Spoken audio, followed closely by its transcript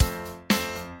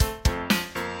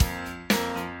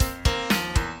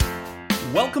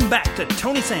Welcome back to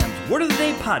Tony Sam's Word of the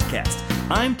Day podcast.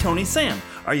 I'm Tony Sam.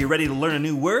 Are you ready to learn a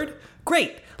new word?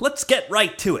 Great, let's get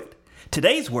right to it.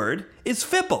 Today's word is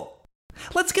fipple.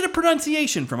 Let's get a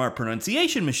pronunciation from our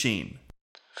pronunciation machine.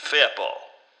 Fipple.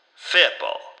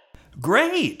 Fipple.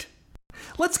 Great.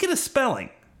 Let's get a spelling.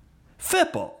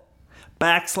 Fipple.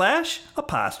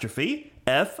 \apostrophe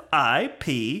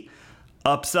F-I-P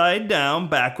upside down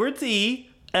backwards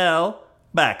E-L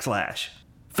 \.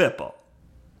 Fipple.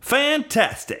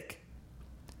 Fantastic.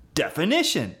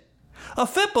 Definition. A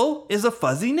fipple is a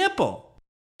fuzzy nipple.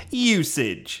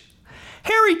 Usage.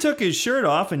 Harry took his shirt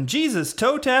off and Jesus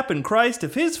toe-tapping Christ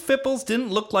if his fipples didn't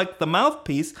look like the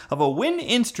mouthpiece of a wind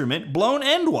instrument blown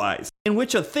endwise, in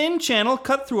which a thin channel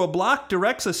cut through a block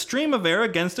directs a stream of air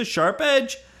against a sharp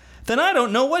edge. Then I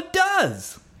don't know what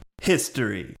does.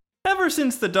 History. Ever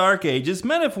since the Dark Ages,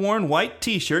 men have worn white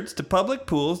t-shirts to public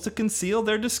pools to conceal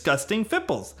their disgusting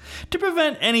fipples, to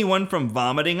prevent anyone from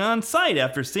vomiting on sight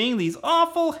after seeing these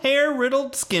awful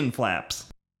hair-riddled skin flaps.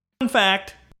 In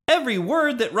fact, every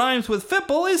word that rhymes with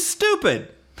fipple is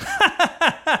stupid.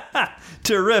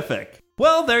 Terrific.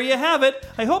 Well, there you have it.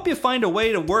 I hope you find a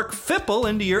way to work fipple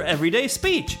into your everyday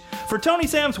speech. For Tony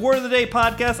Sam's Word of the Day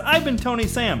podcast, I've been Tony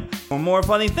Sam. For more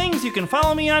funny things, you can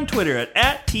follow me on Twitter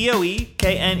at @TOEKNESAM.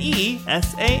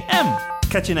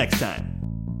 Catch you next time.